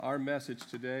Our message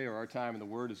today, or our time in the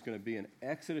Word, is going to be in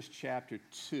Exodus chapter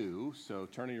 2. So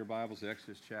turn in your Bibles to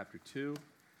Exodus chapter 2.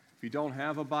 If you don't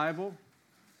have a Bible,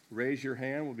 raise your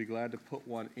hand. We'll be glad to put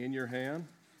one in your hand.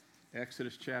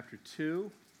 Exodus chapter 2.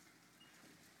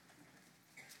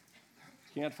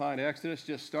 If you can't find Exodus,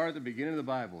 just start at the beginning of the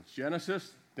Bible. It's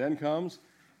Genesis, then comes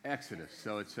Exodus.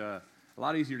 So it's a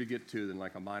lot easier to get to than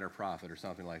like a minor prophet or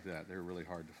something like that. They're really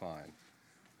hard to find.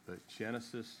 But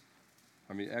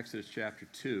Exodus chapter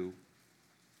 2.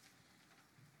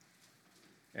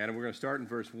 And we're going to start in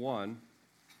verse 1.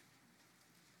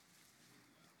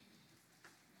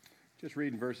 Just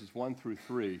reading verses 1 through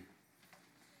 3.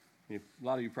 A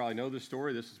lot of you probably know this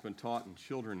story. This has been taught in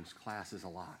children's classes a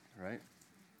lot, right?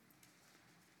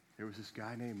 There was this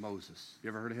guy named Moses. You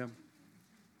ever heard of him?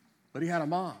 But he had a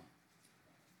mom.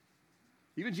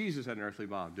 Even Jesus had an earthly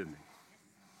mom, didn't he?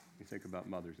 You think about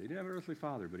mothers. He didn't have an earthly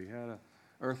father, but he had an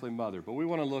earthly mother. But we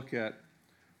want to look at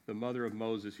the mother of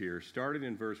Moses here, starting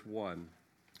in verse 1,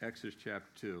 Exodus chapter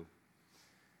 2.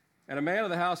 And a man of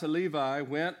the house of Levi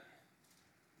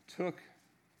took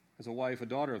as a wife a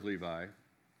daughter of Levi.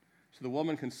 So the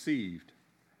woman conceived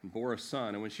and bore a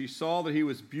son. And when she saw that he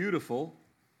was beautiful,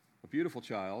 a beautiful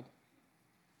child,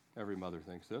 every mother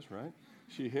thinks this, right?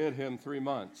 She hid him 3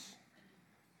 months.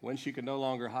 When she could no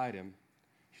longer hide him,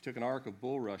 she took an ark of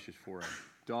bulrushes for him,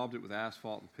 daubed it with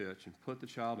asphalt and pitch, and put the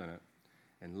child in it,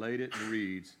 and laid it in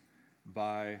reeds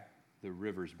by the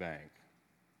river's bank.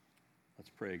 Let's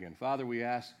pray again. Father, we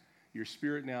ask your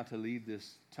Spirit now to lead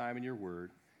this time in your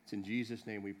word. It's in Jesus'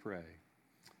 name we pray.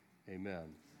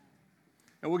 Amen.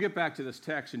 And we'll get back to this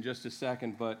text in just a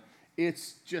second, but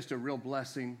it's just a real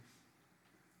blessing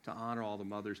to honor all the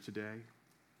mothers today.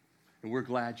 And we're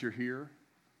glad you're here.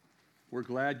 We're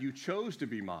glad you chose to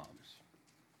be moms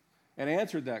and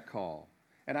answered that call.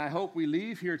 And I hope we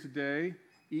leave here today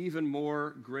even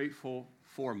more grateful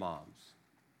for moms.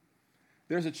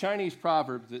 There's a Chinese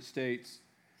proverb that states,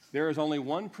 there is only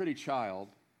one pretty child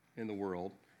in the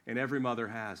world, and every mother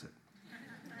has it.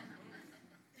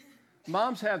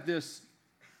 Moms have this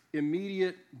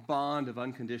immediate bond of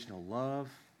unconditional love,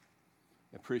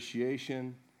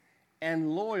 appreciation, and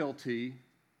loyalty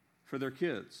for their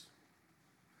kids.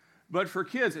 But for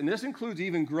kids, and this includes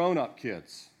even grown-up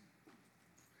kids,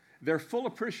 their full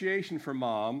appreciation for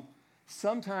mom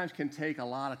sometimes can take a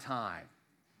lot of time.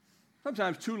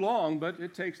 Sometimes too long, but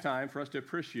it takes time for us to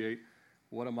appreciate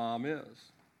what a mom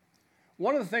is.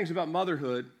 One of the things about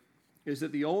motherhood is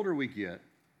that the older we get,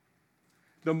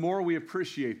 the more we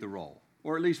appreciate the role,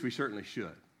 or at least we certainly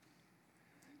should.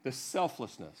 The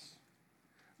selflessness,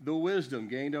 the wisdom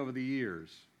gained over the years,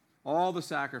 all the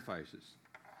sacrifices.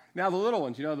 Now the little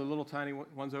ones, you know the little tiny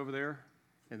ones over there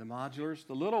in the modulars,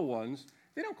 the little ones,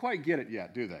 they don't quite get it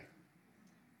yet, do they?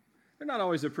 They're not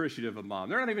always appreciative of mom.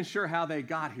 They're not even sure how they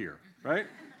got here, right?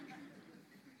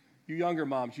 You younger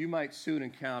moms, you might soon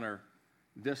encounter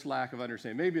this lack of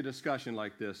understanding. Maybe a discussion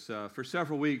like this. For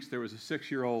several weeks, there was a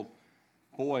 6-year-old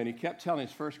boy, and he kept telling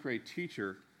his first grade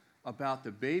teacher about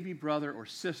the baby brother or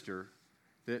sister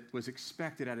that was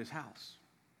expected at his house.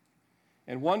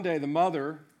 And one day, the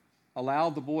mother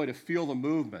allowed the boy to feel the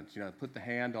movements, put the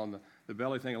hand on the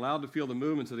belly thing, allowed to feel the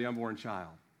movements of the unborn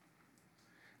child.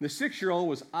 And the 6-year-old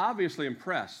was obviously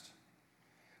impressed,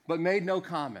 but made no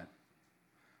comment.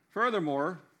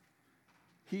 Furthermore,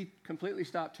 he completely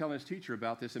stopped telling his teacher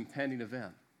about this impending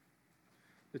event.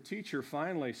 The teacher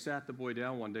finally sat the boy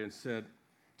down one day and said,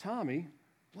 "Tommy,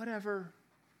 whatever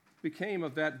became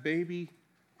of that baby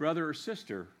brother or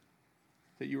sister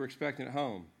that you were expecting at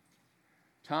home?"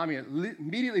 Tommy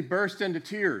immediately burst into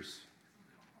tears.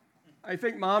 "I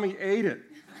think Mommy ate it."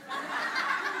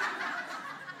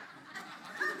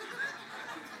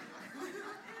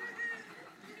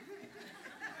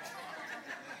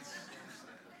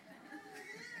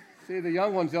 See, the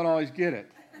young ones don't always get it,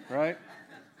 right?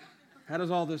 How does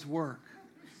all this work?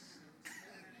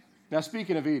 Now,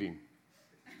 speaking of eating,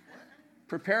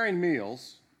 preparing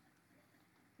meals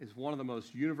is one of the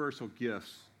most universal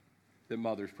gifts that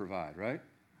mothers provide, right?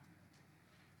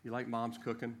 You like mom's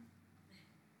cooking?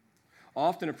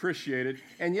 Often appreciated,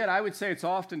 and yet I would say it's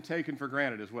often taken for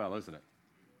granted as well, isn't it?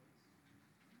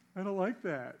 I don't like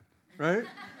that, right?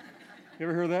 You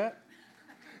ever heard that?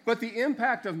 But the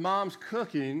impact of mom's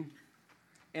cooking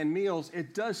and meals,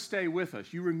 it does stay with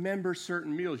us. You remember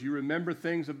certain meals. You remember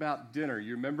things about dinner.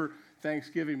 You remember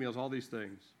Thanksgiving meals, all these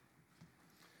things.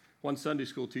 One Sunday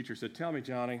school teacher said, "Tell me,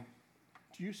 Johnny,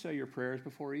 do you say your prayers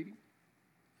before eating?"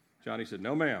 Johnny said,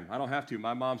 "No, ma'am, I don't have to.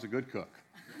 My mom's a good cook."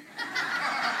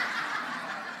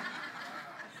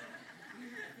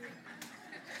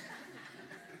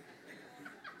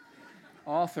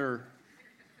 Author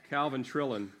Calvin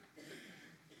Trillin,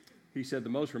 he said, the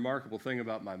most remarkable thing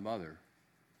about my mother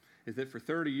is that for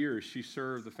 30 years she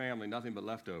served the family nothing but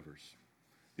leftovers.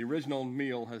 The original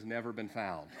meal has never been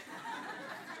found.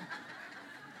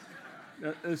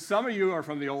 Now, some of you are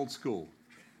from the old school.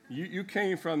 You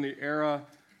came from the era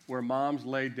where moms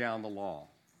laid down the law,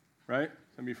 right?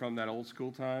 Some of you from that old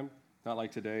school time, not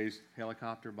like today's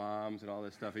helicopter bombs and all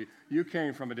this stuff. You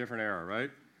came from a different era, right?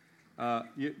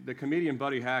 The comedian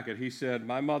Buddy Hackett, he said,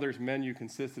 my mother's menu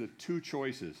consisted of 2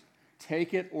 choices,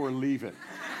 take it or leave it.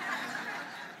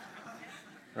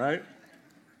 Right?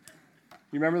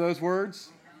 You remember those words?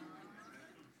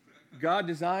 God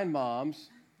designed moms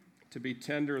to be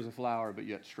tender as a flower, but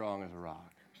yet strong as a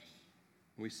rock.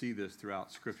 We see this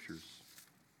throughout scriptures.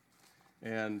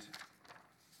 And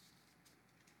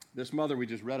this mother we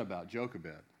just read about,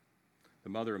 Jochebed, the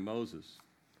mother of Moses,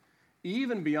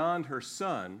 even beyond her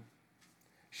son,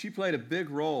 she played a big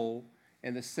role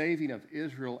in the saving of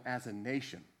Israel as a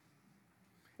nation.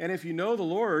 And if you know the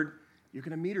Lord, you're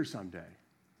going to meet her someday.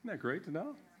 Isn't that great to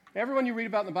know? Everyone you read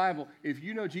about in the Bible, if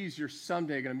you know Jesus, you're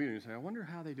someday going to meet him. You say, I wonder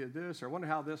how they did this, or I wonder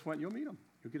how this went. You'll meet him.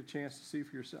 You'll get a chance to see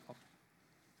for yourself.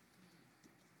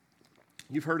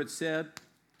 You've heard it said,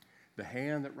 the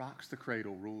hand that rocks the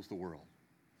cradle rules the world.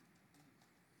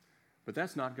 But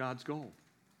that's not God's goal,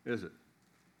 is it?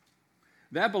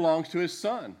 That belongs to his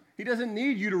son. He doesn't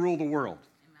need you to rule the world.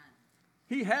 Amen.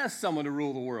 He has someone to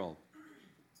rule the world.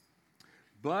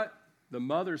 But the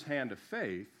mother's hand of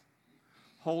faith,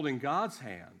 holding God's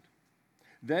hand,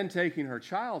 then taking her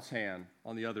child's hand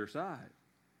on the other side,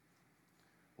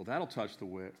 well, that'll touch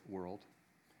the world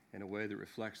in a way that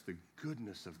reflects the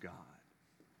goodness of God,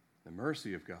 the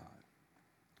mercy of God.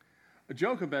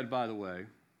 Jochebed, by the way,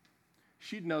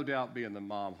 she'd no doubt be in the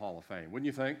Mom Hall of Fame, wouldn't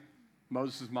you think?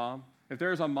 Moses' mom. If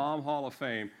there's a Mom Hall of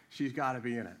Fame, she's got to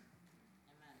be in it. Amen.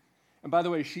 And by the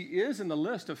way, she is in the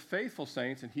list of faithful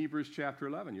saints in Hebrews chapter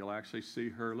 11. You'll actually see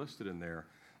her listed in there,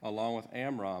 along with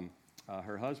Amram,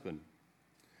 her husband.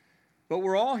 But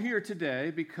we're all here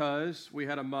today because we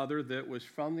had a mother that was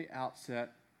from the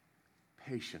outset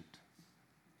patient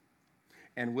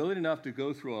and willing enough to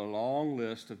go through a long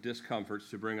list of discomforts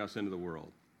to bring us into the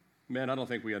world. Man, I don't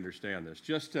think we understand this.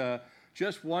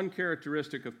 Just one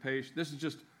characteristic of patience. This is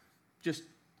just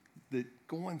the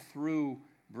going through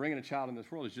bringing a child in this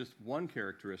world is just one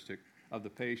characteristic of the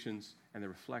patience and the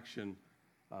reflection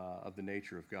of the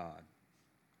nature of God.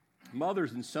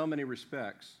 Mothers, in so many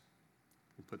respects,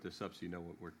 let me put this up so you know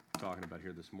what we're talking about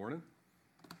here this morning.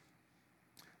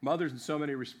 Mothers, in so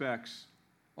many respects,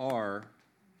 are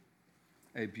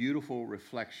a beautiful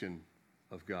reflection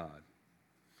of God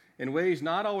in ways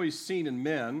not always seen in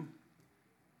men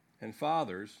and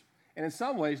fathers, and in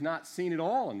some ways not seen at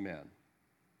all in men,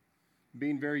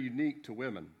 being very unique to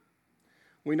women.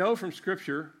 We know from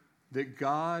Scripture that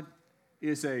God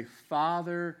is a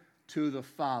father to the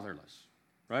fatherless,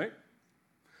 right?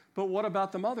 But what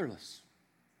about the motherless?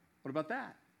 What about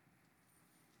that?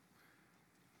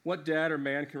 What dad or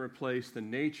man can replace the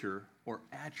nature or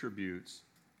attributes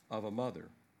of a mother?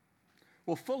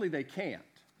 Well, fully they can't.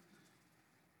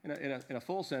 In a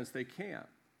full sense, they can't,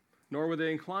 nor were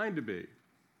they inclined to be.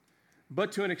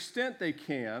 But to an extent they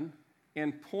can,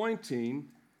 in pointing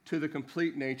to the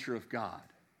complete nature of God.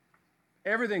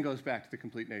 Everything goes back to the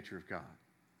complete nature of God.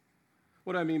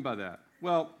 What do I mean by that?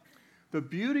 Well, the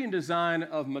beauty and design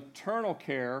of maternal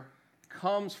care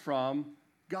comes from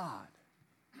God.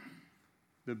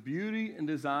 The beauty and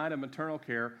design of maternal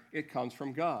care, it comes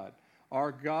from God.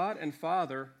 Our God and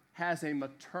Father has a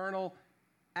maternal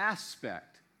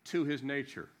aspect to his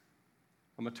nature,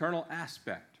 a maternal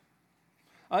aspect.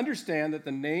 Understand that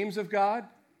the names of God,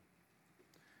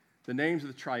 the names of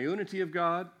the triunity of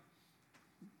God,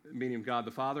 meaning God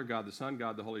the Father, God the Son,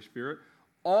 God the Holy Spirit,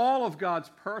 all of God's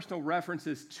personal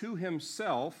references to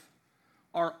himself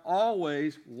are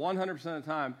always, 100% of the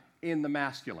time, in the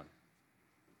masculine.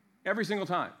 Every single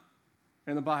time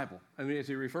in the Bible. I mean, as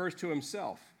he refers to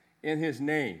himself in his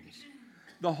names.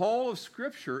 The whole of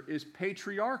Scripture is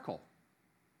patriarchal.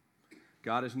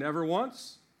 God is never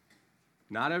once,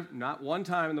 not one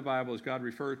time in the Bible is God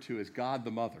referred to as God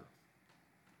the Mother.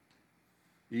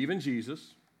 Even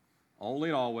Jesus, only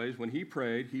and always, when he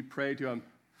prayed to him,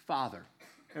 Father,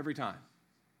 every time.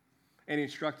 And he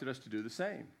instructed us to do the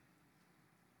same.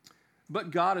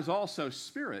 But God is also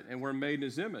spirit, and we're made in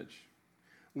his image.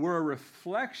 We're a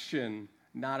reflection,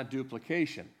 not a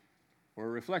duplication. We're a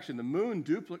reflection. The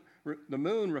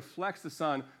moon reflects the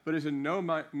sun, but is in no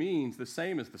means the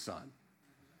same as the sun.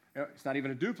 It's not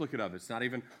even a duplicate of it. It's not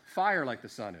even fire like the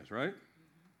sun is, right?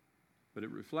 But it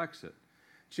reflects it.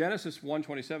 Genesis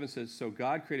 1:27 says, so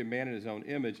God created man in his own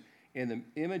image. In the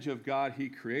image of God, he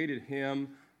created him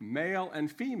male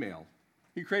and female.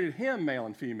 He created him male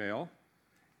and female.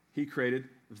 He created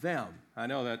them. I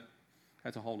know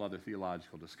that's a whole other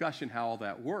theological discussion, how all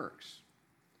that works.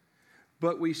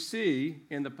 But we see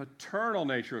in the paternal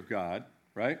nature of God,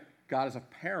 right? God is a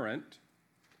parent.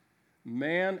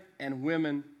 Man and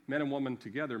woman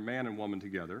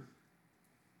together,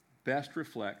 best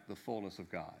reflect the fullness of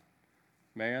God.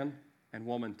 Man and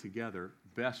woman together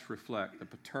best reflect the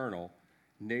paternal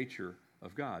nature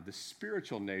of God, the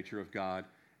spiritual nature of God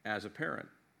as a parent.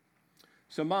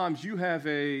 So moms, you have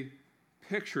a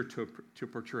picture to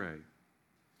portray.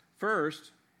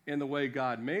 First, in the way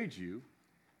God made you,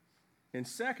 and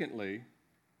secondly,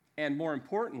 and more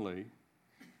importantly,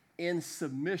 in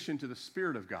submission to the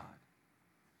Spirit of God.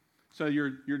 So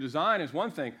your design is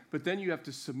one thing, but then you have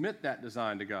to submit that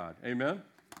design to God. Amen?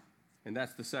 And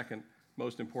that's the second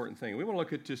most important thing. We want to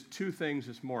look at just two things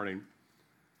this morning.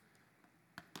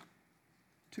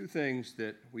 Two things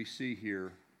that we see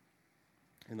here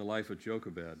in the life of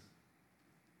Jochebed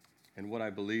and what I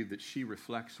believe that she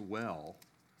reflects well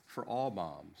for all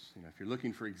moms. You know, if you're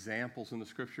looking for examples in the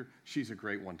Scripture, she's a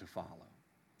great one to follow.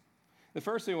 The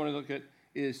first thing I want to look at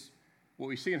is what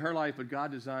we see in her life, but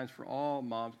God designs for all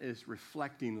moms, is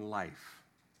reflecting life.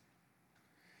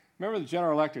 Remember the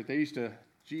General Electric,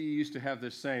 GE used to have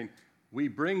this saying, we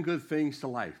bring good things to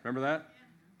life. Remember that?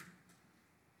 Yeah.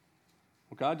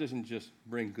 Well, God doesn't just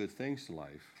bring good things to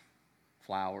life.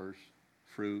 Flowers,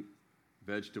 fruit,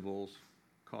 vegetables,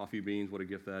 coffee beans, what a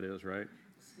gift that is, right?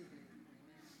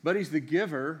 But he's the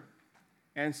giver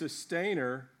and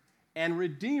sustainer and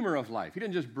redeemer of life. He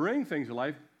didn't just bring things to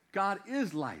life. God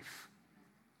is life.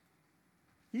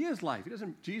 He is life.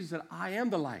 Jesus said, I am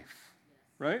the life,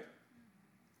 right?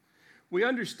 We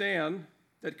understand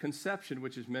that conception,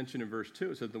 which is mentioned in verse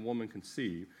 2, it said the woman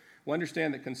conceived. We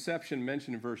understand that conception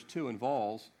mentioned in verse 2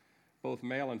 involves both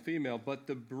male and female, but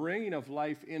the bringing of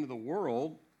life into the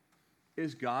world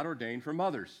is God ordained for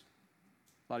mothers.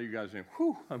 A lot of you guys are saying,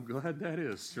 whew, I'm glad that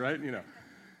is, right? You know,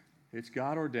 it's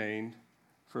God ordained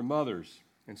for mothers.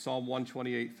 In Psalm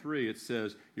 128:3, it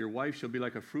says, your wife shall be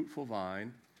like a fruitful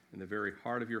vine in the very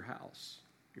heart of your house.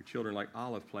 Your children like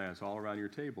olive plants all around your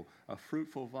table. A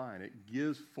fruitful vine. It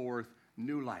gives forth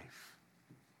new life.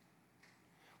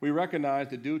 We recognize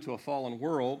that due to a fallen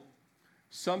world,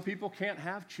 some people can't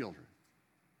have children.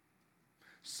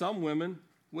 Some women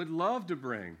would love to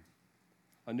bring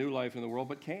a new life in the world,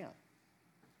 but can't.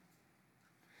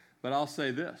 But I'll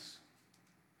say this.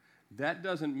 That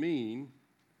doesn't mean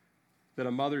that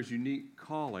a mother's unique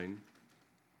calling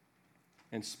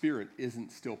and spirit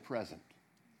isn't still present.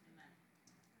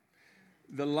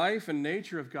 Amen. The life and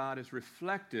nature of God is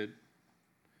reflected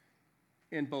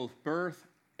in both birth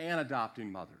and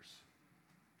adopting mothers.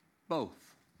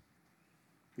 Both.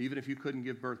 Even if you couldn't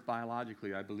give birth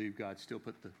biologically, I believe God still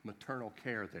put the maternal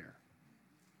care there.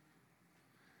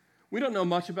 We don't know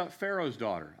much about Pharaoh's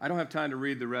daughter. I don't have time to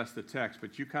read the rest of the text,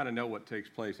 but you kind of know what takes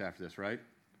place after this, right?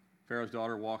 Pharaoh's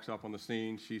daughter walks up on the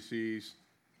scene. She sees,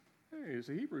 hey, it's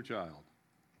a Hebrew child.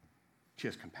 She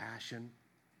has compassion.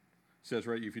 It says,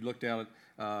 right, if you look down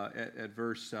at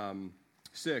verse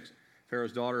 6,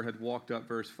 Pharaoh's daughter had walked up,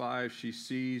 verse 5. She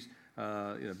sees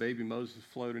baby Moses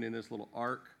floating in this little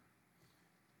ark.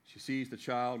 She sees the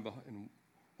child, and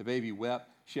the baby wept.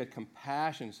 She had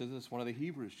compassion. It says this is one of the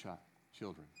Hebrews'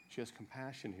 children. She has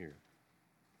compassion here.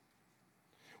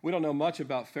 We don't know much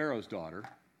about Pharaoh's daughter.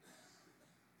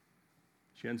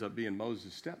 She ends up being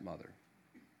Moses' stepmother.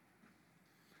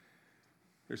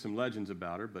 There's some legends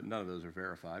about her, but none of those are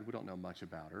verified. We don't know much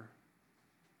about her.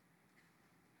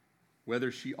 Whether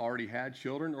she already had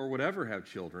children or would ever have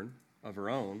children of her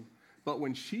own. But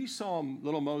when she saw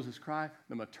little Moses cry,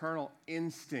 the maternal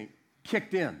instinct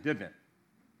kicked in, didn't it?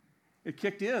 It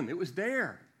kicked in. It was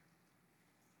there.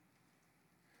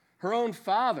 Her own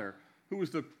father, who was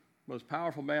the most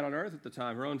powerful man on earth at the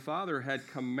time, her own father had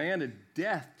commanded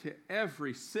death to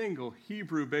every single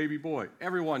Hebrew baby boy.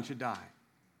 Everyone should die.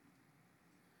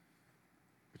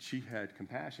 But she had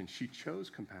compassion. She chose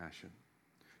compassion.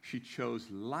 She chose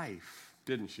life,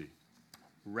 didn't she?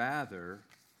 Rather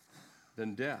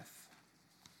than death.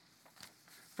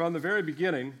 From the very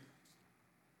beginning,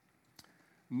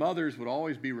 mothers would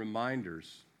always be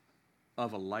reminders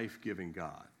of a life-giving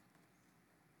God.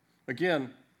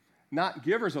 Again, not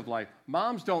givers of life.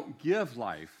 Moms don't give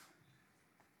life,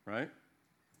 right?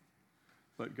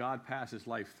 But God passes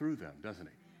life through them, doesn't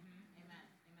he? Amen.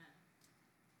 Amen.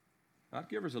 Not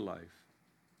givers of life.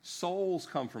 Souls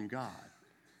come from God.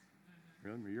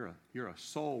 Remember, you're a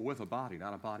soul with a body,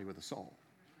 not a body with a soul.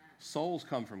 Souls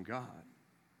come from God.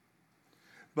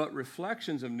 But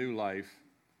reflections of new life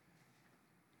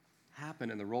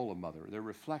happen in the role of mother. They're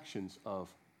reflections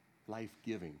of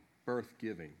life-giving,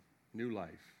 birth-giving, new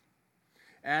life.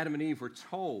 Adam and Eve were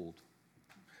told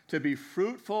to be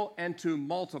fruitful and to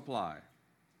multiply.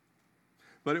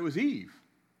 But it was Eve,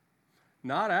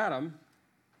 not Adam,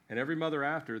 and every mother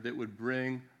after that would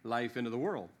bring life into the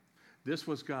world. This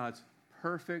was God's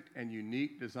perfect and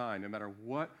unique design. No matter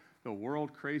what the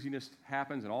world craziness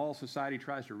happens and all society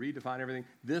tries to redefine everything,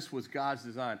 this was God's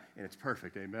design, and it's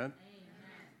perfect. Amen? Amen.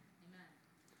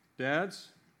 Dads,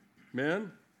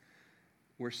 men,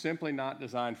 we're simply not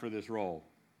designed for this role.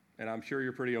 And I'm sure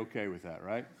you're pretty okay with that,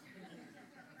 right?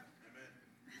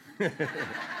 Amen.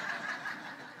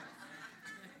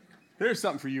 There's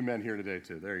something for you men here today,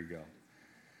 too. There you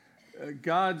go.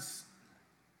 God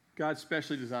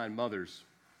specially designed mothers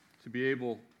to be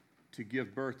able to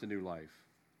give birth to new life.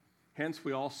 Hence,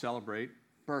 we all celebrate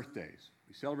birthdays.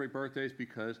 We celebrate birthdays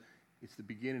because it's the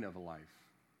beginning of a life.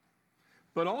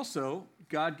 But also,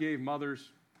 God gave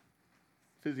mothers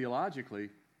physiologically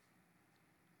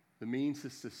the means to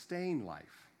sustain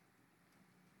life.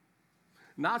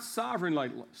 Not sovereignly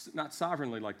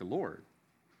like the Lord,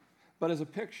 but as a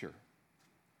picture.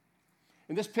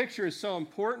 And this picture is so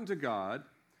important to God.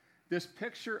 This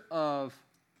picture of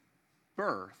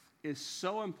birth is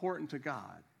so important to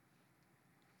God.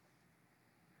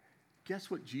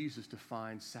 Guess what Jesus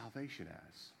defines salvation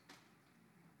as?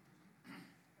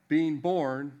 Being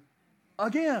born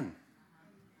again.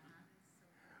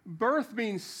 Birth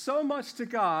means so much to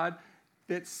God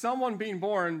that someone being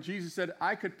born, Jesus said,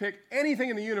 I could pick anything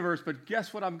in the universe, but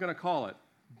guess what I'm going to call it?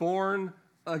 Born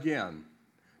again.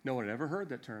 No one had ever heard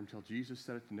that term until Jesus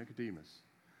said it to Nicodemus.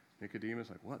 Nicodemus,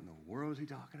 like, what in the world is he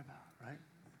talking about, right?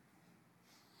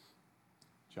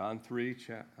 John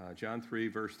 3,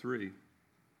 verse 3.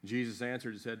 Jesus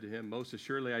answered and said to him, most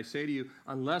assuredly I say to you,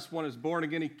 unless one is born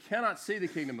again, he cannot see the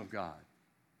kingdom of God.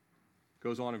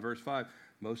 Goes on in verse 5.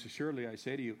 Most assuredly I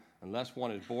say to you, unless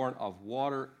one is born of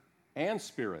water and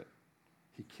spirit,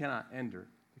 he cannot enter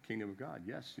the kingdom of God.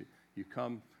 Yes, you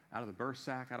come out of the birth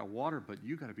sac, out of water, but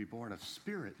you got to be born of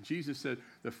spirit. Jesus said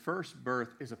the first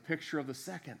birth is a picture of the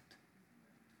second.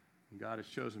 And God has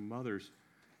chosen mothers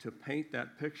to paint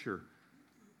that picture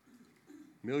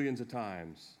millions of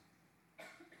times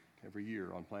every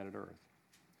year on planet Earth.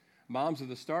 Moms are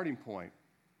the starting point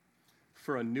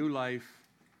for a new life,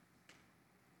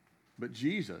 but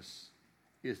Jesus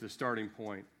is the starting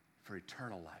point for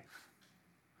eternal life.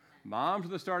 Moms are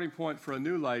the starting point for a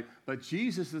new life, but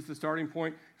Jesus is the starting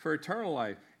point for eternal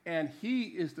life. And he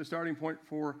is the starting point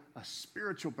for a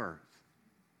spiritual birth.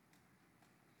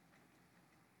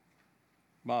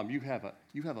 Mom, you have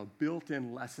a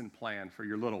built-in lesson plan for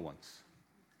your little ones.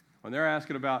 When they're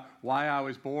asking about why I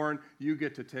was born, you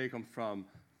get to take them from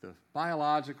the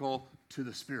biological to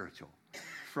the spiritual.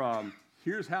 From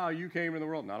here's how you came into the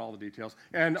world, not all the details,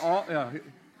 and all,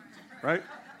 right?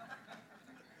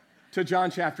 To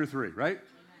John chapter 3, right? Amen.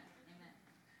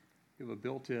 You have a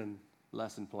built-in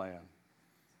lesson plan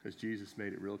because Jesus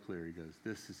made it real clear. He goes,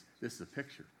 this is a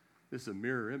picture. This is a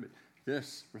mirror image.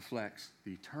 This reflects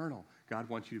the eternal. God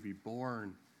wants you to be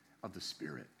born of the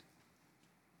Spirit.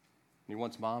 And he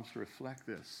wants moms to reflect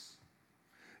this.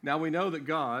 Now we know that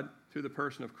God, through the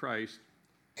person of Christ,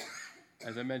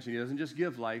 as I mentioned, he doesn't just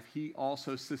give life, he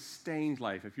also sustains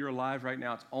life. If you're alive right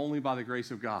now, it's only by the grace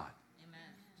of God. Amen.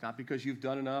 It's not because you've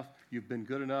done enough, you've been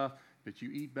good enough, that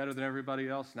you eat better than everybody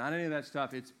else. Not any of that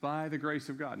stuff. It's by the grace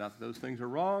of God. Not that those things are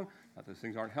wrong, not that those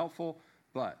things aren't helpful,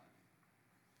 but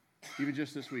even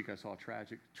just this week I saw a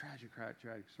tragic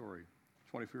story.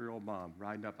 24-year-old mom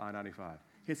riding up I-95.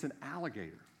 Hits an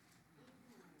alligator.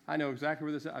 I know exactly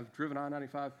where this is. I've driven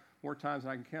I-95 more times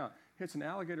than I can count. Hits an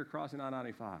alligator crossing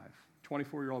I-95.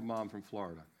 24-year-old mom from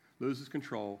Florida. Loses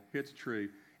control, hits a tree,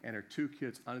 and her 2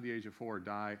 kids under the age of 4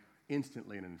 die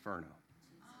instantly in an inferno.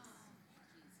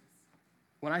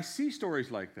 When I see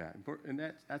stories like that, and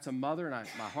that's a mother, and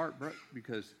my heart broke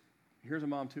because here's a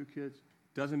mom, 2 kids,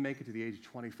 doesn't make it to the age of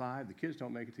 25. The kids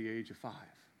don't make it to the age of 5,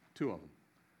 2 of them.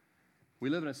 We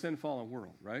live in a sin-fallen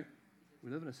world, right? We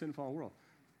live in a sin-fallen world.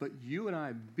 But you and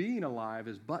I being alive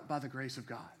is but by the grace of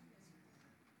God.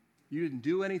 You didn't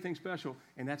do anything special,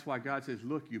 and that's why God says,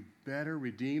 look, you better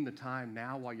redeem the time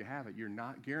now while you have it. You're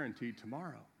not guaranteed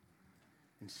tomorrow.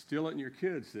 Instill it in your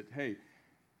kids that, hey,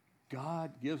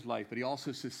 God gives life, but he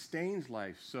also sustains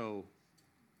life, so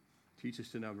teach us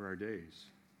to number our days.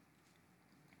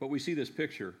 But we see this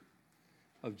picture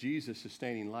of Jesus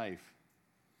sustaining life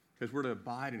because we're to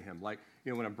abide in him. Like,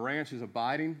 when a branch is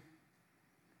abiding,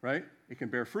 right, it can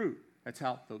bear fruit. That's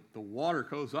how the water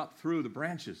goes up through the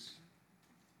branches.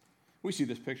 We see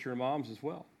this picture of moms as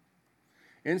well.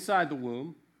 Inside the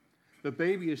womb, The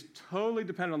baby is totally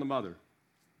dependent on the mother,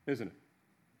 isn't it?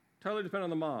 Totally dependent on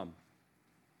the mom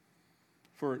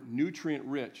for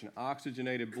nutrient-rich and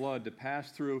oxygenated blood to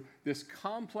pass through this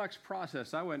complex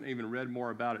process. I went and even read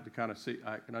more about it to kind of see,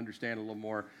 I can understand a little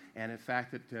more. And in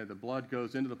fact, that the blood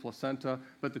goes into the placenta,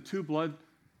 but the two blood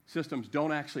systems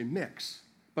don't actually mix,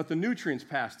 but the nutrients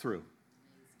pass through.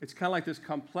 It's kind of like this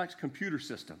complex computer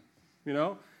system, you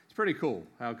know? It's pretty cool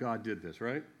how God did this,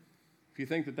 right? If you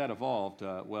think that evolved,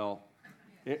 well,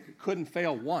 it couldn't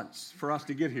fail once for us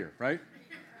to get here, right?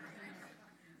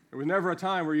 There was never a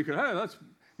time where you could, hey,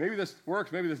 maybe this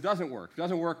works, maybe this doesn't work. If it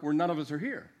doesn't work, none of us are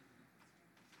here.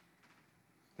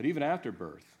 But even after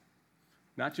birth,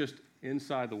 not just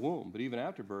inside the womb, but even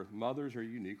after birth, mothers are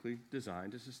uniquely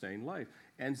designed to sustain life.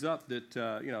 Ends up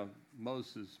that,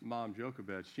 Moses' mom,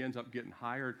 Jochebed, she ends up getting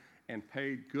hired and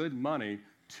paid good money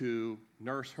to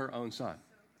nurse her own son.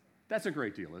 That's a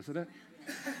great deal, isn't it?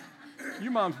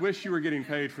 You moms wish you were getting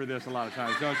paid for this a lot of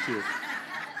times, don't you?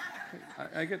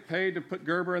 I get paid to put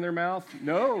Gerber in their mouth?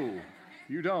 No,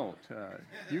 you don't.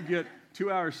 You get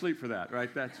 2 hours sleep for that, right?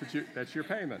 That's your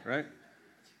payment, right?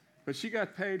 But she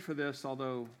got paid for this,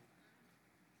 although,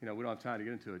 we don't have time to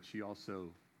get into it. She also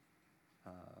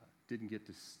didn't get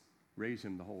to raise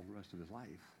him the whole rest of his life.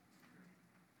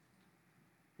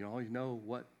 You always know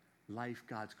what life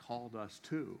God's called us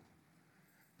to.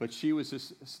 But she was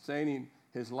sustaining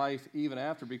his life even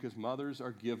after, because mothers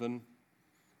are given,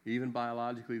 even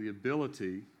biologically, the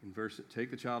ability,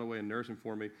 take the child away and nurse him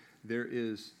for me.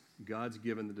 God's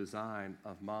given the design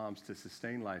of moms to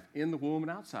sustain life in the womb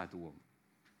and outside the womb.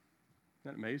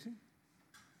 Isn't that amazing?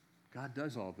 God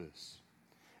does all this.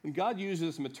 And God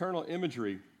uses maternal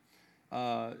imagery.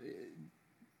 God,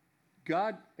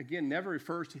 again, never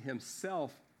refers to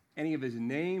himself, any of his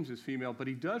names as female, but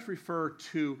he does refer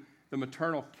to the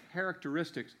maternal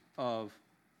characteristics of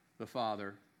the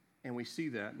Father, and we see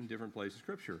that in different places in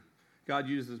Scripture. God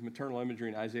uses maternal imagery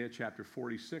in Isaiah chapter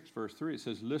 46, verse 3. It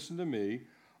says, "Listen to me,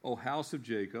 O house of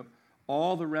Jacob,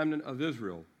 all the remnant of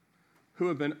Israel, who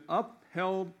have been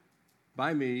upheld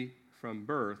by me from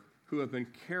birth, who have been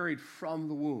carried from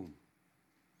the womb."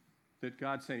 That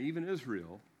God's saying, even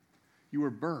Israel, you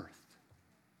were birthed.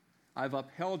 I've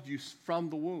upheld you from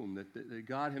the womb. That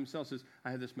God himself says,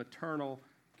 I have this maternal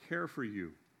care for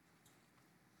you.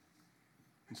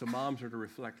 And so moms are to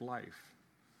reflect life.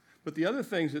 But the other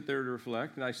things that they're to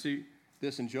reflect, and I see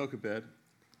this in Jochebed,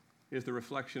 is the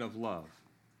reflection of love.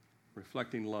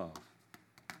 Reflecting love.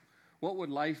 What would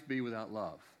life be without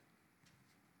love?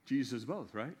 Jesus is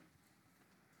both, right?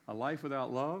 A life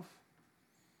without love,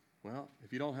 well,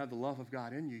 if you don't have the love of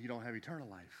God in you, you don't have eternal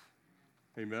life.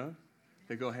 Amen?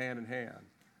 They go hand in hand.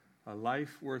 A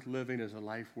life worth living is a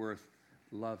life worth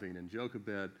loving. And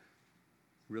Jochebed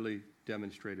really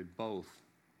demonstrated both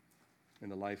in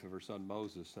the life of her son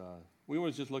Moses. We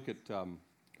want to just look at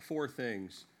 4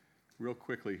 things real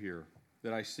quickly here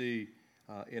that I see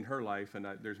in her life, and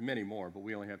there's many more, but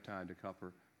we only have time to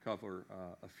cover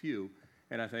a few.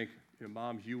 And I think,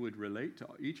 moms, you would relate to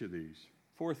each of these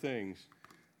 4 things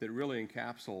that really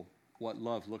encapsulate what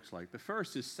love looks like. The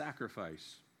first is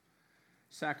sacrifice,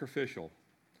 sacrificial.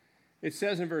 It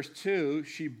says in verse 2,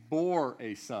 she bore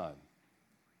a son.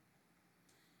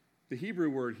 The Hebrew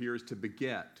word here is to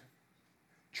beget,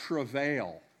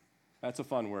 travail. That's a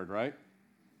fun word, right?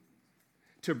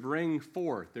 To bring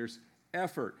forth. There's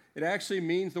effort. It actually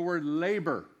means the word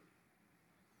labor.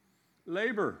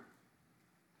 Labor.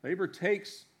 Labor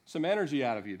takes some energy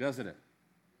out of you, doesn't it?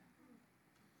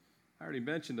 I already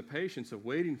mentioned the patience of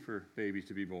waiting for babies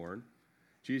to be born.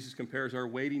 Jesus compares our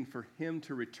waiting for him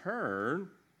to return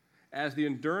as the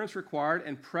endurance required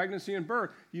in pregnancy and birth.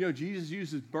 Jesus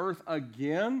uses birth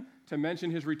again to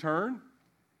mention his return.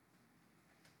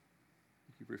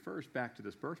 He refers back to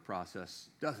this birth process,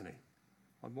 doesn't he?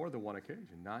 On more than one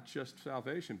occasion. Not just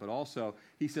salvation, but also,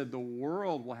 he said the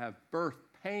world will have birth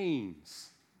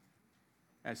pains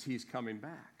as he's coming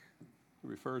back. He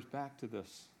refers back to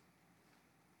this.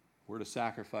 We're to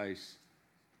sacrifice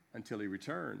until he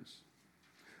returns.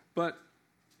 But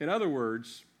in other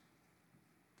words,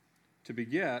 to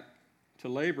beget, to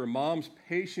labor, moms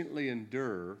patiently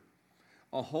endure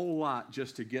a whole lot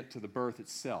just to get to the birth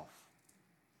itself.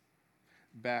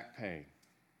 Back pain,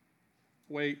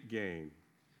 weight gain,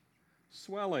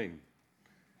 swelling,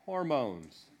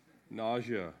 hormones,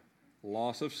 nausea,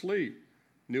 loss of sleep,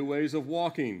 new ways of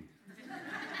walking,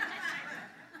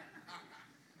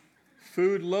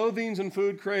 food loathings and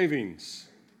food cravings.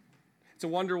 It's a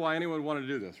wonder why anyone would want to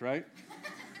do this, right?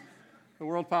 The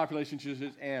world population should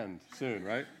just end soon,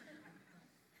 right?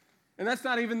 And that's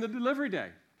not even the delivery day.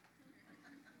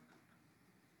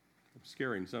 I'm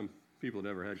scaring some People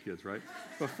never had kids, right?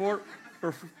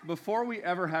 Before we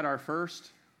ever had our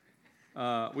first,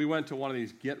 we went to one of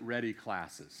these get ready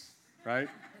classes, right?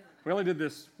 We only did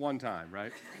this one time,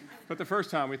 right? But the first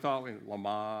time we thought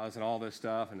Lamaze and all this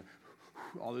stuff and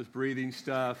all this breathing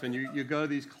stuff, and you go to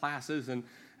these classes and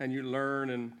you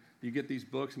learn and you get these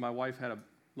books. And my wife had a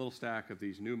little stack of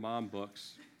these new mom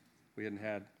books. We hadn't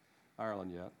had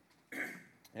Ireland yet.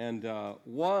 And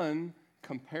one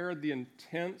compared the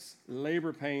intense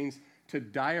labor pains to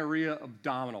diarrhea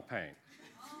abdominal pain.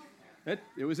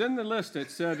 It was in the list.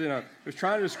 It said, it was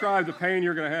trying to describe the pain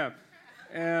you're going to have.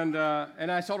 And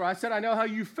I told her, I know how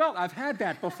you felt. I've had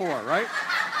that before, right?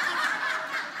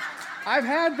 I've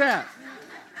had that.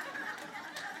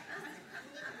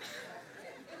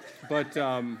 But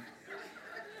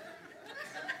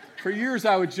for years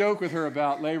I would joke with her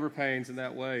about labor pains in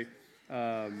that way.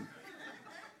 I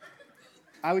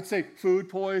would say food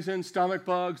poison, stomach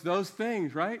bugs, those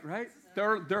things, right?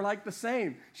 They're like the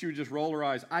same. She would just roll her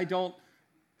eyes. I don't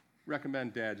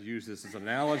recommend dads use this as an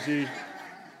analogy.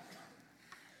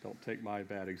 Don't take my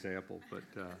bad example,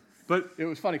 but it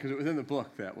was funny because it was in the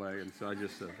book that way, and so I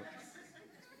just said.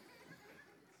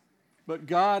 But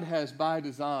God has, by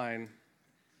design,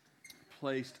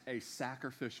 placed a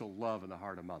sacrificial love in the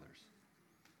heart of mothers.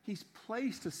 He's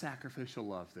placed a sacrificial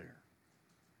love there.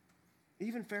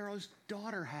 Even Pharaoh's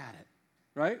daughter had it,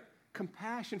 right?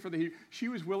 Compassion for the Hebrew. She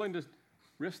was willing to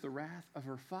risk the wrath of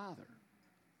her father.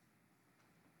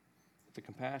 But the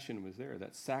compassion was there,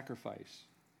 that sacrifice.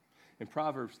 In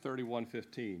Proverbs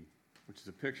 31:15, which is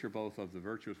a picture both of the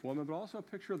virtuous woman, but also a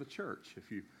picture of the church,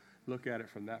 if you look at it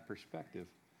from that perspective.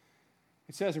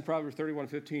 It says in Proverbs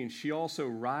 31:15, she also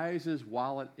rises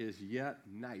while it is yet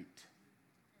night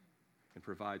and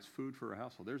provides food for her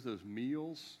household. There's those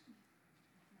meals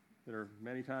that are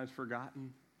many times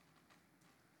forgotten.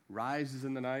 Rises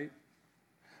in the night.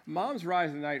 Moms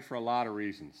rise in the night for a lot of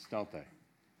reasons, don't they?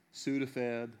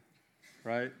 Sudafed,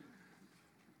 right?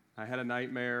 I had a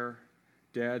nightmare.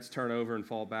 Dads turn over and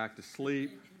fall back to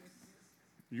sleep.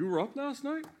 You were up last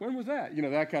night? When was that?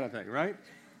 That kind of thing, right?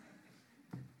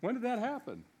 When did that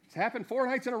happen? It's happened 4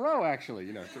 nights in a row,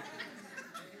 actually,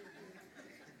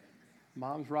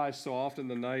 Moms rise so often in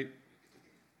the night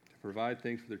to provide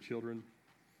things for their children.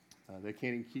 They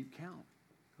can't even keep count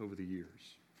over the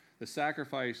years. The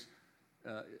sacrifice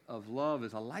of love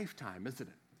is a lifetime, isn't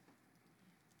it?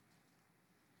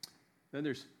 Then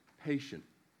there's patient.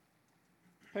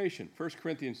 Patient. 1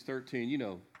 Corinthians 13,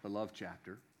 the love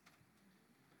chapter.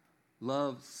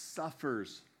 Love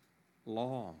suffers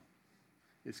long,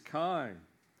 is kind.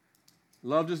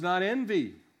 Love does not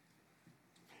envy.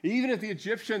 Even if the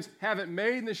Egyptians have it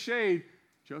made in the shade,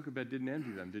 Jochebed didn't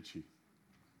envy them, did she?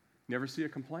 Never see a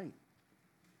complaint.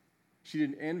 She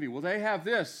didn't envy. Well, they have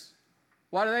this.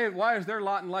 Why is their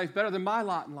lot in life better than my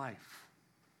lot in life?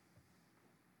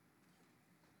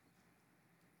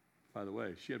 By the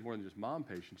way, she had more than just mom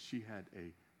patience. She had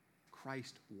a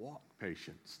Christ walk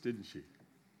patience, didn't she?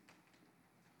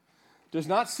 Does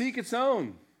not seek its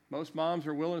own. Most moms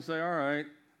are willing to say, all right,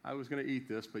 I was going to eat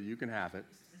this, but you can have it,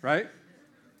 right?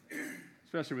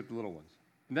 Especially with the little ones.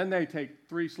 And then they take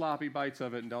 3 sloppy bites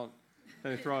of it and then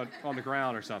they throw it on the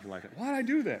ground or something like that. Why did I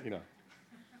do that,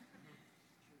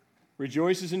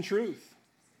 Rejoices in truth.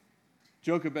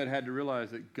 Jochebed had to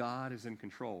realize that God is in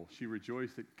control. She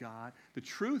rejoiced that God, the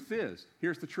truth is,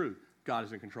 here's the truth, God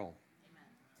is in control. Amen.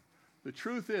 The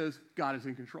truth is, God is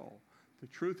in control. The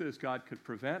truth is, God could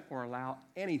prevent or allow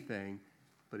anything,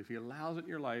 but if he allows it in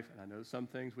your life, and I know some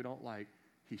things we don't like,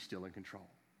 he's still in control.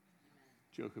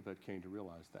 Amen. Jochebed came to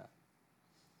realize that.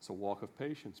 It's a walk of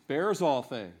patience. Bears all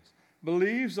things,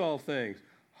 believes all things,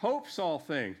 hopes all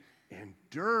things,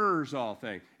 endures all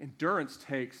things. Endurance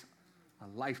takes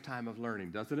a lifetime of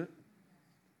learning, doesn't it?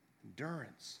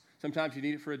 Endurance. Sometimes you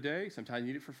need it for a day. Sometimes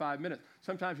you need it for 5 minutes.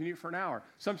 Sometimes you need it for an hour.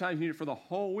 Sometimes you need it for the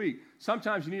whole week.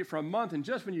 Sometimes you need it for a month, and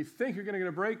just when you think you're going to get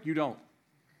a break, you don't.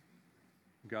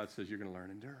 God says you're going to learn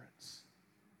endurance.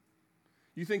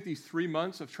 You think these 3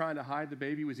 months of trying to hide the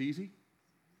baby was easy?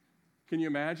 Can you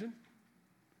imagine?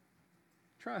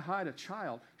 Try to hide a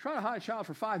child. Try to hide a child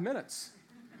for 5 minutes.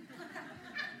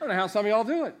 I don't know how some of y'all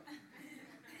do it.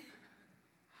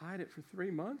 Hide it for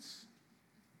 3 months?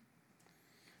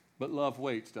 But love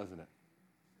waits, doesn't it?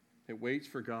 It waits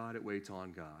for God. It waits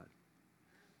on God.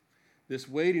 This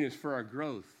waiting is for our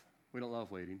growth. We don't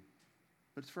love waiting,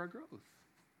 but it's for our growth.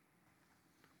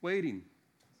 Waiting,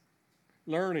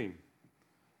 learning,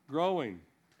 growing.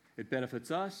 It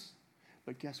benefits us,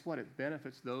 but guess what? It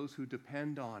benefits those who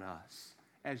depend on us.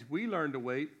 As we learn to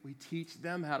wait, we teach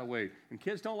them how to wait. And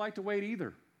kids don't like to wait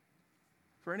either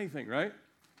for anything, right?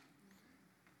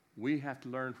 We have to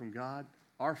learn from God,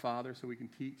 our Father, so we can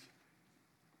teach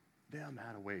them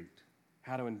how to wait,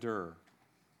 how to endure.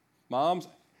 Moms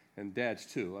and dads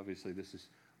too. Obviously, this is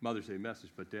Mother's Day message,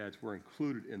 but dads, we're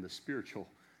included in the spiritual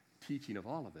teaching of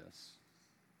all of this.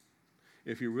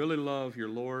 If you really love your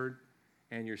Lord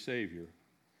and your Savior,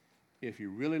 if you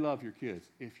really love your kids,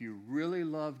 if you really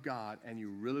love God and you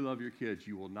really love your kids,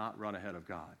 you will not run ahead of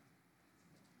God.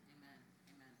 Amen.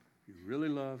 Amen. If you really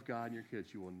love God and your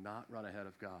kids, you will not run ahead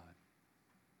of God.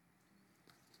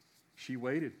 She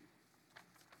waited.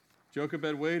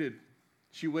 Jochebed waited.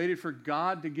 She waited for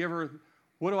God to give her,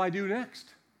 what do I do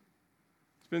next?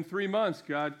 It's been 3 months.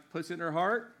 God puts it in her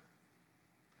heart.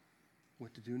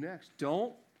 What to do next?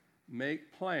 Don't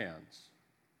make plans.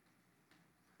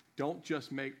 Don't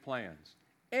just make plans.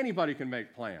 Anybody can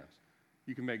make plans.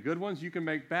 You can make good ones, you can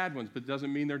make bad ones, but it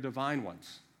doesn't mean they're divine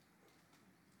ones.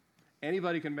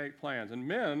 Anybody can make plans. And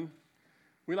men,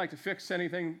 we like to fix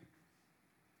anything.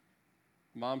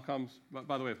 Mom comes,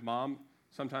 by the way, if mom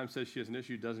sometimes says she has an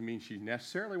issue, doesn't mean she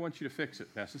necessarily wants you to fix it,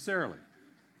 necessarily.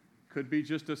 Could be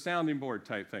just a sounding board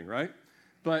type thing, right?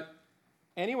 But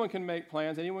anyone can make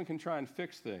plans, anyone can try and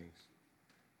fix things.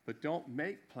 But don't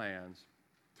make plans.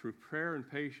 Through prayer and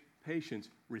patience,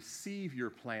 receive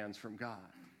your plans from God.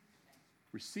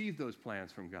 Receive those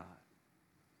plans from God.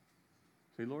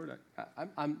 Say, Lord,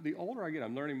 I'm the older I get,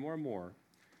 I'm learning more and more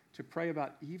to pray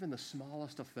about even the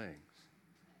smallest of things.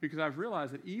 Because I've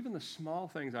realized that even the small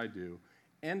things I do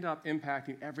end up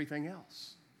impacting everything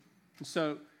else. And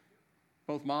so,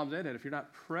 both moms and dad, if you're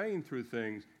not praying through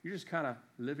things, you're just kind of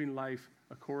living life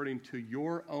according to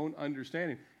your own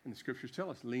understanding. And the scriptures tell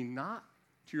us, lean not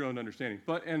to your own understanding,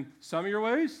 but in some of your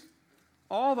ways,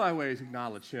 all thy ways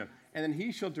acknowledge him, and then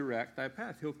he shall direct thy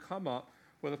path. He'll come up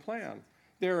with a plan.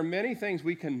 There are many things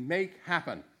we can make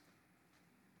happen,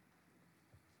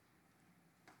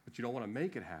 but you don't want to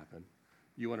make it happen.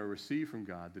 You want to receive from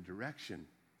God the direction.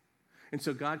 And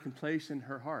so God can place in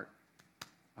her heart,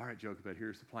 all right, Jochebed,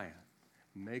 here's the plan.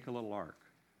 Make a little ark.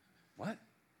 What?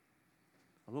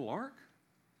 A little ark?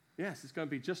 Yes, it's going to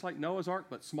be just like Noah's ark,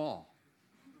 but small.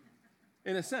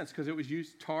 In a sense, because it was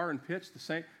used tar and pitch, the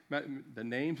same. The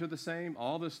names are the same,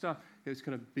 all this stuff. It's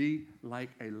going to be like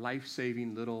a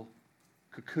life-saving little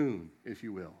cocoon, if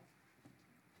you will.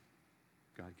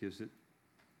 God gives it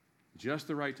just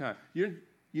the right time. You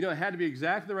know, it had to be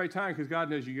exactly the right time because God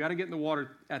knows you got to get in the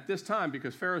water at this time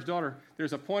because Pharaoh's daughter,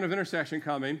 there's a point of intersection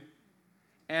coming,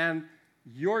 and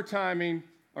your timing,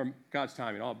 or God's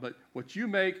timing, all, but what you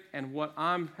make and what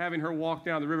I'm having her walk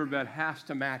down the riverbed has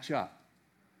to match up.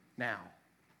 Now,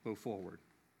 move forward.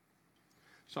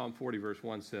 Psalm 40, verse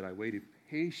 1 said, I waited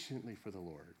patiently for the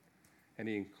Lord, and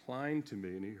he inclined to me,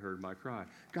 and he heard my cry.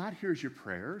 God hears your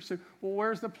prayer. So, well,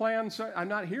 where's the plan? So I'm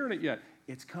not hearing it yet.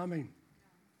 It's coming.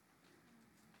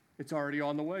 It's already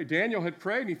on the way. Daniel had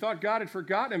prayed, and he thought God had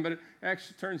forgotten him, but it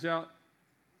actually turns out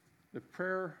the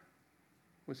prayer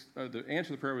was, the answer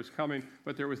to the prayer was coming,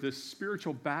 but there was this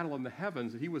spiritual battle in the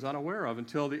heavens that he was unaware of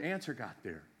until the answer got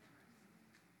there.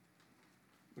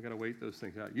 We've got to wait those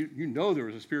things out. You know there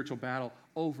was a spiritual battle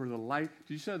over the life.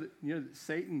 Did you know that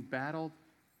Satan battled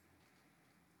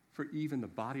for even the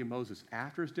body of Moses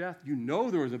after his death? You know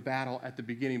there was a battle at the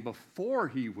beginning before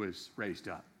he was raised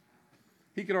up.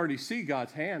 He could already see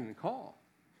God's hand and call.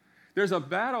 There's a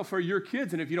battle for your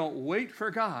kids, and if you don't wait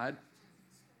for God,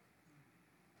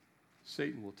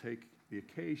 Satan will take the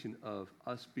occasion of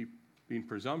us being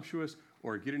presumptuous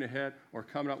or getting ahead or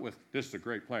coming up with, this is a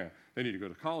great plan. They need to go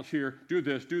to college here, do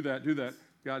this, do that, do that.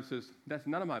 God says, that's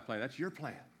none of my plan. That's your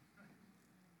plan.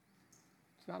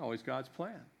 It's not always God's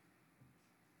plan.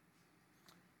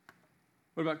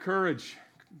 What about courage?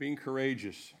 Being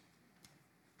courageous.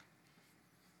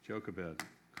 Jochebed,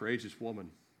 courageous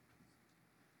woman.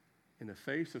 In the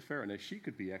face of Pharaoh, now she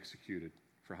could be executed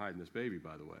for hiding this baby,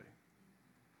 by the way.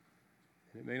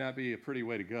 And it may not be a pretty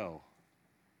way to go.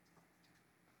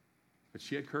 But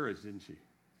she had courage, didn't she?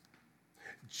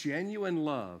 Genuine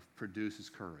love produces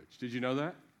courage. Did you know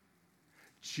that?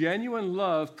 Genuine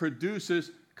love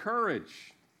produces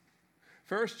courage.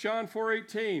 1 John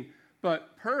 4:18,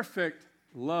 but perfect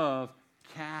love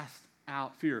casts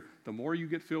out fear. The more you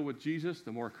get filled with Jesus,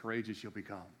 the more courageous you'll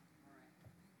become.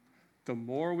 The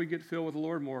more we get filled with the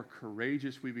Lord, the more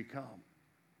courageous we become.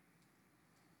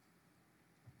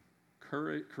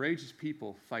 Courageous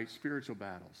people fight spiritual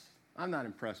battles. I'm not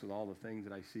impressed with all the things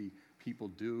that I see people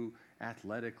do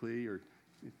athletically or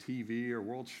TV or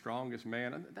World's Strongest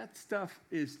Man. That stuff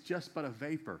is just but a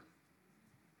vapor,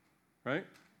 right?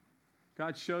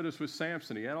 God showed us with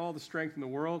Samson. He had all the strength in the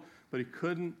world, but he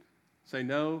couldn't say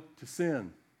no to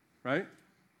sin, right?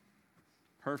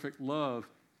 Perfect love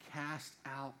cast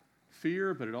out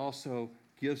fear, but it also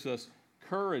gives us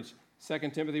courage.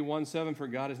 2 Timothy 1:7, for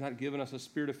God has not given us a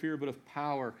spirit of fear, but of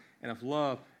power and of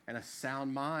love and a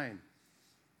sound mind.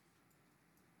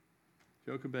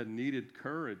 Jochebed needed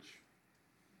courage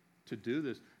to do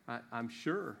this. I'm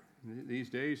sure these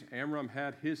days Amram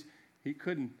had he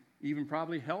couldn't even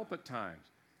probably help at times.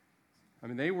 I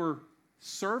mean, they were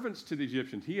servants to the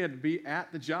Egyptians. He had to be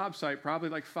at the job site probably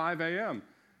like 5 a.m.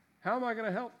 How am I going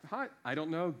to help? I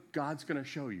don't know. God's going to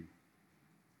show you.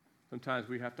 Sometimes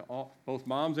we have to both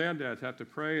moms and dads have to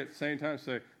pray at the same time and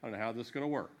say, I don't know how this is going to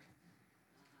work.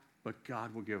 But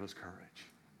God will give us courage,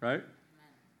 right?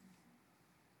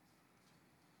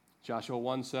 Joshua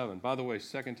 1:7. By the way,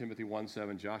 2 Timothy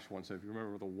 1:7, Joshua 1:7. If you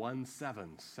remember the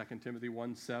 1:7s, 2 Timothy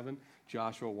 1:7,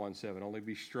 Joshua 1:7. Only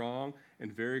be strong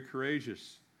and very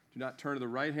courageous. Do not turn to the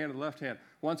right hand or the left hand.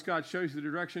 Once God shows you the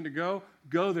direction to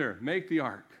go there. Make the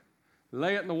ark.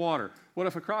 Lay it in the water. What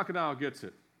if a crocodile gets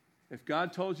it? If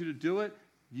God told you to do it,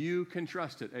 you can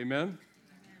trust it. Amen? Amen.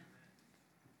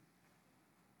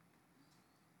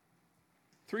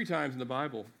 3 times in the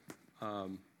Bible,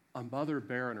 a mother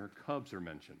bear and her cubs are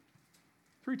mentioned.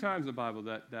 3 times in the Bible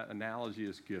that analogy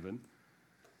is given.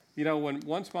 You know,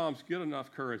 once moms get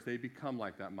enough courage, they become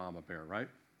like that mama bear, right?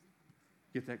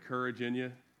 Get that courage in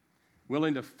you.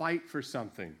 Willing to fight for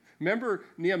something. Remember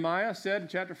Nehemiah said in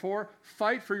chapter 4,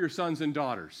 fight for your sons and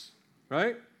daughters,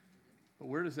 right? But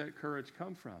where does that courage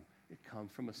come from? It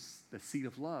comes from the seed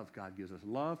of love. God gives us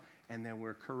love, and then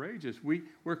we're courageous.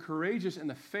 We're courageous in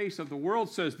the face of the world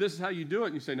says, this is how you do it.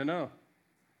 And you say, no.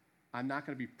 I'm not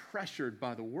going to be pressured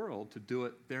by the world to do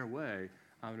it their way.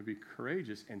 I'm going to be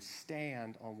courageous and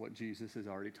stand on what Jesus has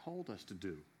already told us to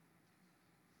do.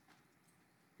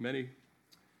 Many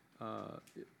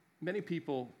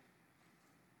people,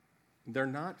 they're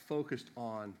not focused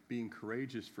on being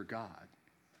courageous for God.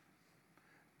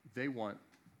 They want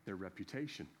their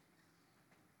reputation.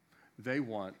 They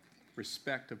want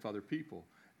respect of other people.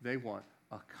 They want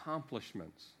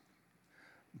accomplishments.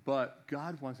 But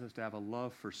God wants us to have a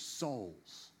love for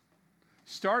souls,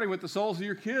 starting with the souls of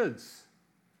your kids.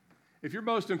 If your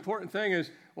most important thing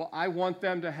is, well, I want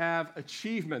them to have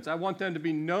achievements. I want them to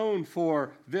be known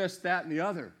for this, that, and the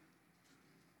other.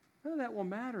 None of that will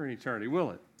matter in eternity,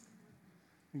 will it?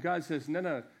 And God says,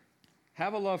 no,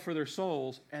 have a love for their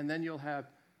souls, and then you'll have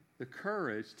the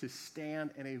courage to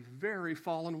stand in a very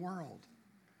fallen world.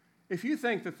 If you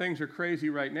think that things are crazy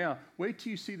right now, wait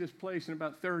till you see this place in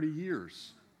about 30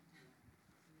 years.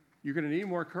 You're going to need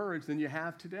more courage than you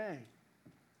have today,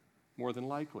 more than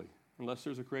likely. Unless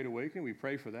there's a great awakening, we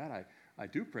pray for that. I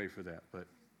do pray for that. But,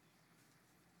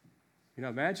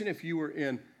 imagine if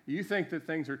you think that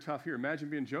things are tough here. Imagine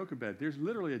being Jochebed. There's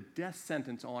literally a death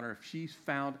sentence on her if she's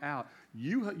found out.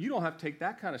 You don't have to take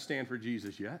that kind of stand for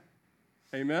Jesus yet.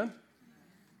 Amen?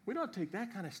 We don't take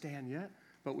that kind of stand yet.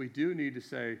 But we do need to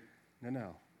say,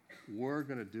 no, we're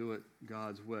going to do it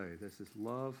God's way. This is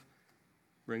love.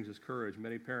 Brings us courage.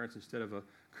 Many parents, instead of a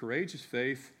courageous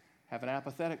faith, have an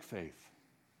apathetic faith.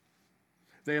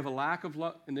 They have a lack of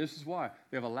love, and this is why.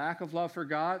 They have a lack of love for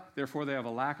God, therefore they have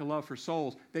a lack of love for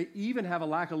souls. They even have a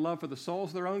lack of love for the souls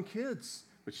of their own kids.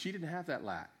 But she didn't have that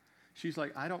lack. She's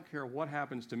like, I don't care what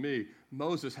happens to me.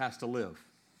 Moses has to live.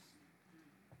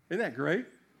 Isn't that great?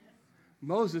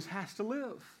 Moses has to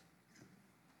live.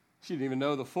 She didn't even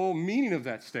know the full meaning of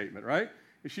that statement, right?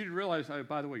 If she'd realized,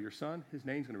 by the way, your son, his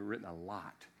name's going to be written a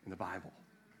lot in the Bible.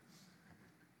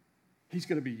 He's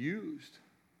going to be used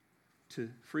to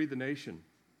free the nation.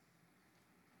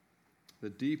 The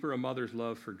deeper a mother's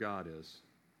love for God is,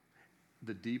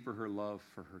 the deeper her love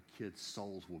for her kids'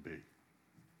 souls will be.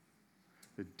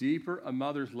 The deeper a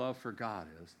mother's love for God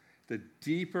is, the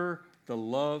deeper the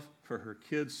love for her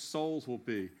kids' souls will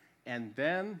be. And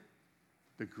then,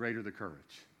 the greater the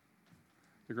courage.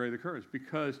 The greater the courage.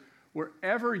 Because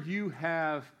wherever you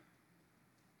have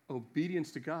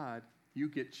obedience to God, you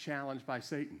get challenged by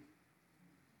Satan.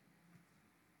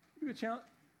 You get challenged.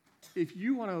 If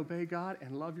you want to obey God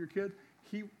and love your kid,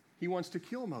 he wants to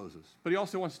kill Moses. But he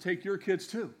also wants to take your kids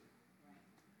too.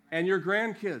 And your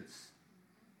grandkids.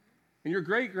 And your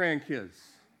great-grandkids.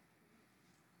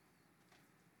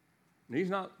 And he's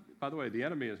not, by the way, the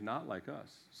enemy is not like us.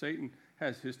 Satan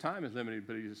his time is limited,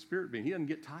 but he's a spirit being. He doesn't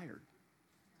get tired.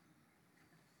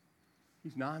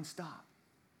 He's nonstop.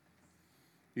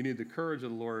 You need the courage of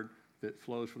the Lord that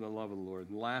flows from the love of the Lord.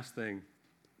 And the last thing,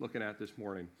 looking at this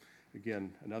morning,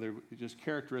 again, another just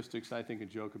characteristics, I think, in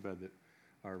Jochebed that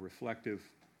are reflective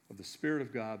of the Spirit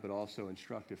of God, but also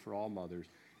instructive for all mothers,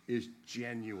 is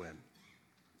genuine.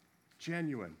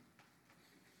 Genuine.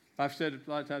 I've said it a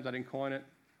lot of times, I didn't coin it.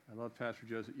 I love Pastor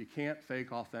Joseph. You can't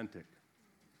fake authentic.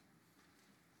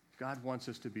 God wants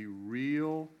us to be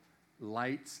real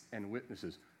lights and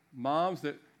witnesses. Moms,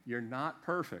 that you're not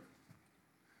perfect.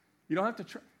 You don't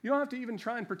have to even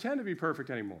try and pretend to be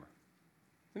perfect anymore.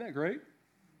 Isn't that great?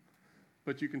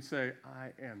 But you can say,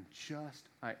 I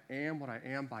am what I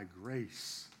am by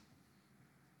grace.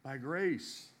 By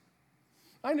grace.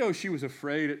 I know she was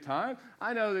afraid at times.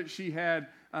 I know that she had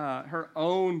her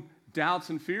own doubts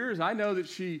and fears. I know that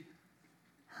she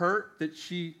hurt, that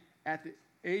she, at the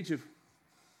age of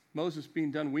Moses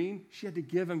being done weaned, she had to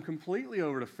give him completely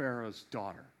over to Pharaoh's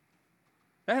daughter.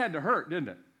 That had to hurt, didn't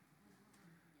it?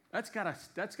 That's got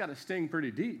to sting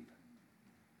pretty deep.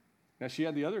 Now, she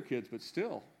had the other kids, but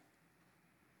still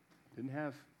didn't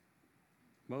have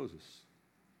Moses.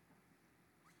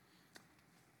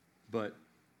 But,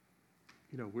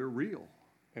 we're real,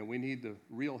 and we need the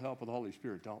real help of the Holy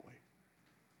Spirit, don't we?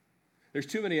 There's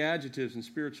too many adjectives and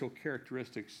spiritual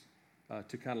characteristics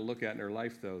to kind of look at in her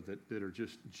life, though, that are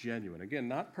just genuine. Again,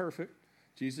 not perfect.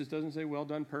 Jesus doesn't say, well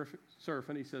done, perfect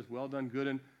servant. He says, well done, good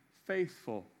and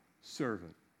faithful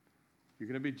servant. You're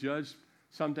going to be judged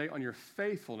someday on your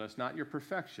faithfulness, not your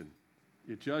perfection.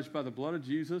 You're judged by the blood of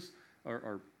Jesus,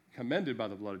 or commended by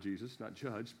the blood of Jesus, not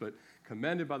judged, but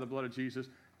commended by the blood of Jesus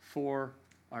for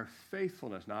our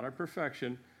faithfulness, not our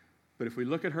perfection. But if we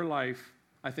look at her life,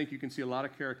 I think you can see a lot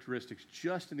of characteristics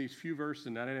just in these few verses,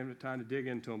 and I didn't have time to dig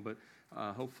into them, but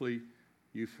hopefully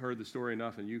you've heard the story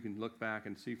enough and you can look back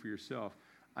and see for yourself.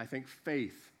 I think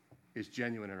faith is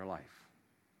genuine in her life.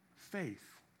 Faith.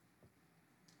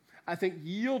 I think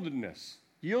yieldedness,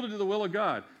 yielded to the will of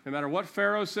God. No matter what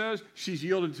Pharaoh says, she's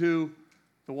yielded to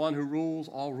the one who rules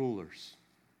all rulers.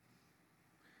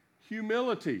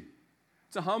 Humility.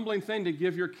 It's a humbling thing to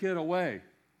give your kid away.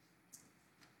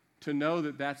 To know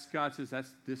that God says,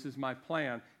 this is my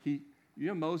plan.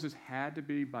 Moses had to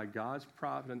be, by God's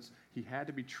providence, he had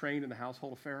to be trained in the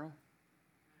household of Pharaoh.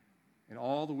 And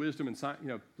all the wisdom and science,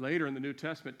 later in the New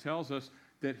Testament tells us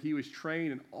that he was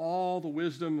trained in all the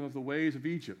wisdom of the ways of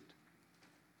Egypt.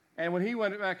 And when he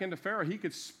went back into Pharaoh, he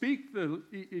could speak the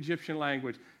Egyptian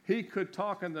language. He could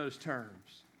talk in those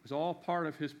terms. It was all part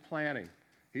of his planning.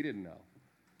 He didn't know.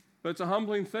 But it's a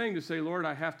humbling thing to say, Lord,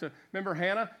 I have to. Remember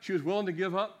Hannah? She was willing to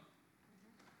give up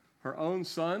her own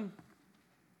son,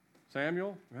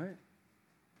 Samuel, right?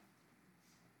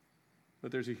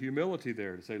 But there's a humility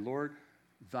there to say, Lord,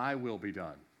 thy will be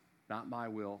done. Not my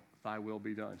will, thy will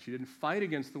be done. She didn't fight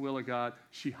against the will of God.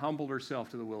 She humbled herself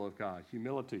to the will of God.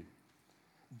 Humility.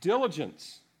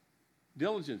 Diligence.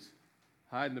 Diligence.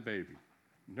 Hiding the baby.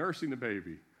 Nursing the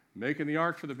baby. Making the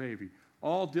ark for the baby.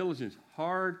 All diligence.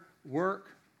 Hard work.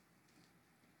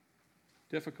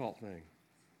 Difficult thing.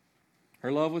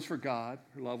 Her love was for God.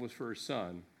 Her love was for her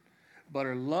son. But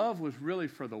her love was really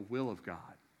for the will of God.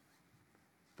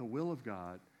 The will of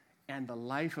God and the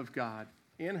life of God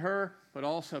in her, but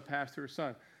also passed through her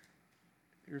son.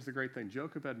 Here's the great thing.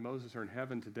 Jochebed and Moses are in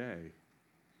heaven today,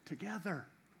 together,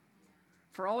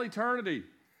 for all eternity.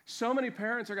 So many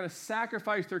parents are going to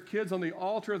sacrifice their kids on the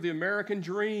altar of the American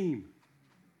dream.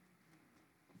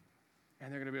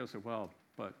 And they're going to be able to say, well,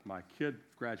 but my kid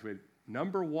graduated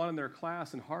number one in their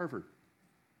class in Harvard.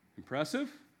 Impressive?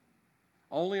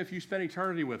 Only if you spend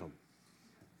eternity with them.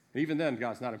 And even then,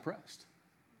 God's not impressed.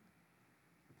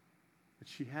 But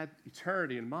she had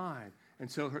eternity in mind.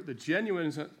 And so the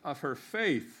genuineness of her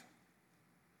faith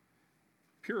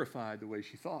purified the way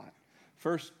she thought.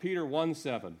 1 Peter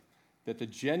 1:7, that the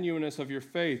genuineness of your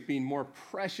faith being more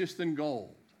precious than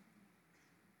gold.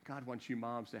 God wants you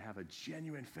moms to have a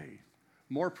genuine faith,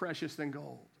 more precious than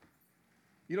gold.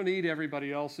 You don't need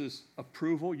everybody else's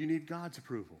approval. You need God's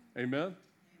approval. Amen?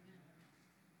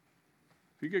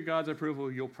 If you get God's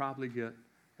approval, you'll probably get,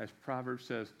 as Proverbs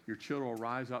says, your children will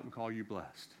rise up and call you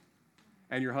blessed.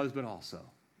 And your husband also.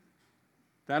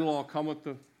 That'll all come with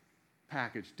the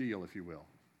package deal, if you will.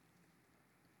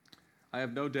 I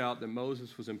have no doubt that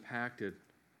Moses was impacted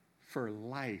for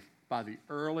life by the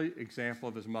early example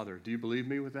of his mother. Do you believe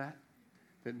me with that?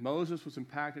 That Moses was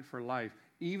impacted for life.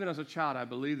 Even as a child, I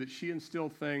believe that she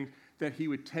instilled things that he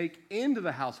would take into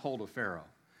the household of Pharaoh.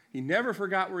 He never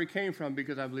forgot where he came from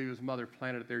because I believe his mother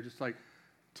planted it there, just like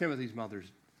Timothy's mother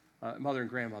and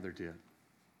grandmother did.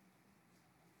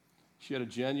 She had a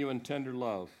genuine, tender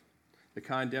love, the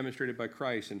kind demonstrated by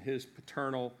Christ in his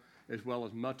paternal as well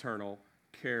as maternal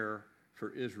care for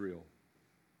Israel.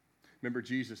 Remember,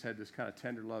 Jesus had this kind of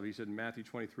tender love. He said in Matthew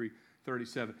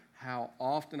 23:37, how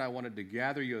often I wanted to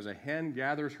gather you as a hen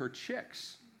gathers her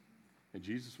chicks. And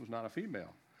Jesus was not a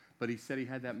female. But he said he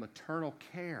had that maternal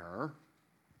care.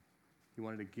 He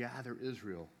wanted to gather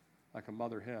Israel like a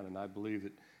mother hen. And I believe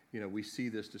that, we see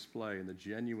this display in the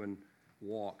genuine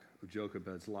walk of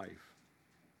Jochebed's life.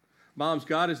 Moms,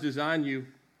 God has designed you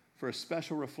for a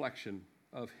special reflection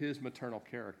of his maternal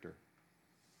character.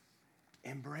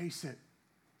 Embrace it.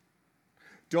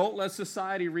 Don't let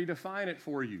society redefine it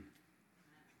for you.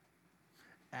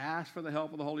 Ask for the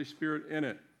help of the Holy Spirit in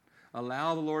it.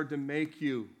 Allow the Lord to make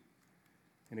you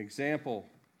an example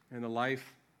in the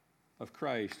life of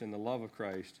Christ and the love of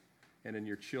Christ and in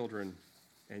your children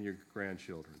and your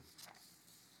grandchildren.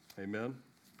 Amen?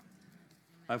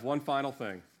 I have one final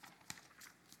thing.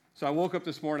 So I woke up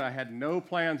this morning. I had no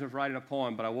plans of writing a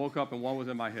poem, but I woke up and one was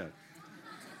in my head.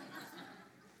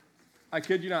 I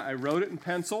kid you not. I wrote it in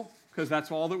pencil because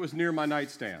that's all that was near my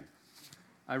nightstand.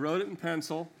 I wrote it in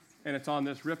pencil, and it's on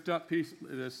this ripped up piece,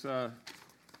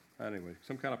 anyway,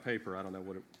 some kind of paper. I don't know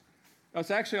what it.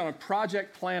 It's actually on a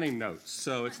project planning notes.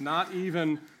 So it's not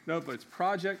even but it's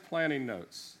project planning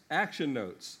notes, action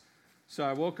notes. So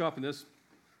I woke up and this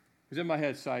was in my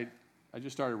head. So I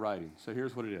just started writing. So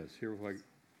here's what it is. Here's what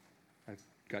I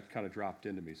got kind of dropped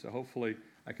into me. So hopefully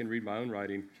I can read my own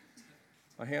writing.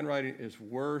 My handwriting is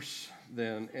worse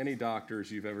than any doctor's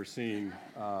you've ever seen.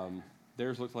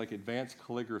 Theirs looks like advanced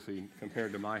calligraphy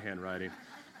compared to my handwriting.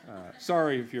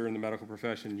 Sorry if you're in the medical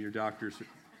profession, your doctors,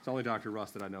 it's only Dr.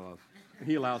 Russ that I know of. And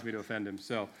he allows me to offend him,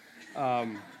 so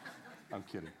I'm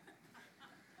kidding.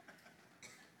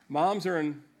 Moms are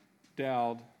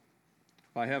endowed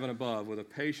by heaven above with a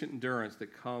patient endurance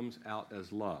that comes out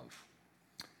as love.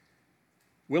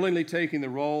 Willingly taking the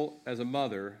role as a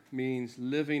mother means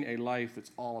living a life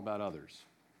that's all about others.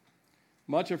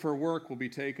 Much of her work will be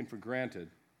taken for granted,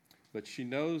 but she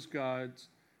knows God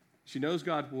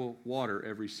will water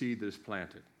every seed that is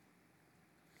planted.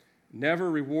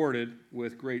 Never rewarded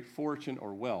with great fortune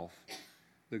or wealth,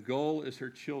 the goal is her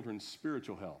children's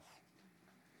spiritual health.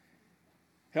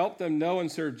 Help them know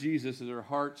and serve Jesus as their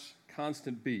heart's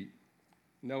constant beat,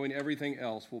 knowing everything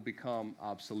else will become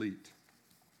obsolete.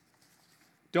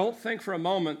 Don't think for a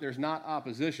moment there's not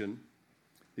opposition.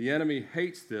 The enemy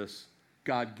hates this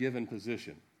God-given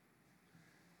position.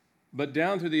 But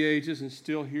down through the ages and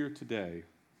still here today,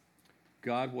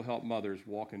 God will help mothers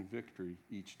walk in victory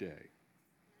each day.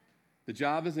 The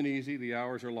job isn't easy, the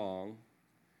hours are long,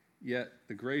 yet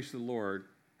the grace of the Lord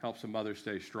helps a mother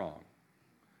stay strong.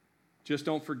 Just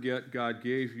don't forget God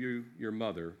gave you your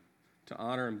mother. To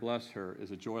honor and bless her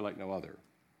is a joy like no other.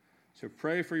 So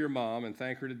pray for your mom and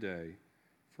thank her today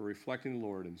for reflecting the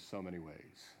Lord in so many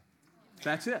ways.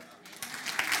 That's it.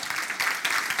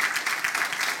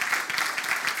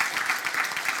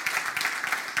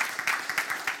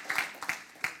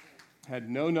 Had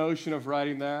no notion of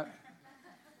writing that.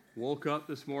 Woke up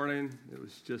this morning, it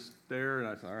was just there, and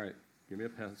I thought, all right, give me a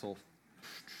pencil.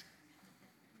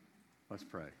 Let's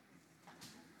pray.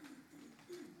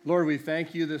 Lord, we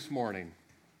thank you this morning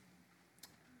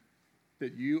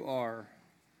that you are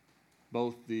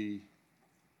both the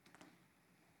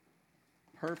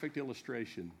perfect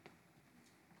illustration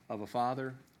of a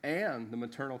father and the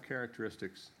maternal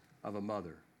characteristics of a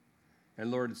mother.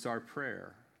 And Lord, it's our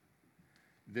prayer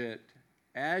that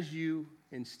as you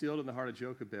instilled in the heart of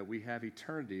Jochebed, we have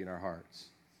eternity in our hearts.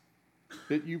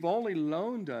 That you've only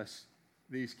loaned us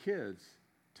these kids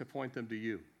to point them to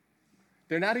you.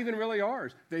 They're not even really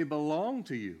ours. They belong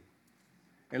to you.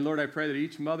 And Lord, I pray that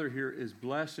each mother here is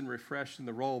blessed and refreshed in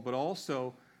the role, but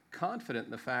also confident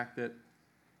in the fact that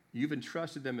you've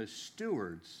entrusted them as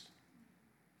stewards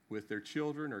with their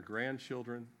children or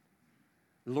grandchildren.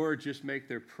 Lord, just make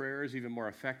their prayers even more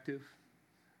effective,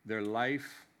 their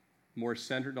life more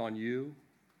centered on you.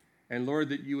 And Lord,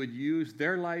 that you would use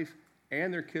their life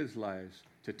and their kids' lives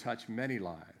to touch many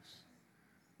lives.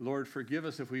 Lord, forgive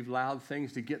us if we've allowed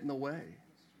things to get in the way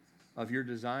of your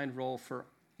designed role for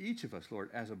each of us, Lord,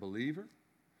 as a believer,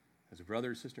 as a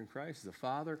brother or sister in Christ, as a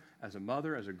father, as a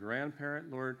mother, as a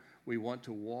grandparent. Lord, we want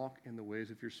to walk in the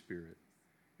ways of your Spirit.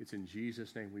 It's in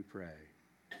Jesus' name we pray.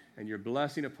 And your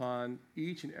blessing upon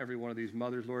each and every one of these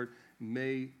mothers, Lord,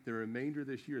 may the remainder of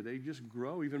this year, they just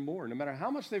grow even more. No matter how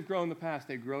much they've grown in the past,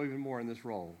 they grow even more in this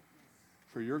role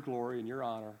for your glory and your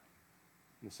honor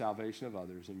and the salvation of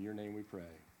others. In your name we pray.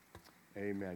 Amen.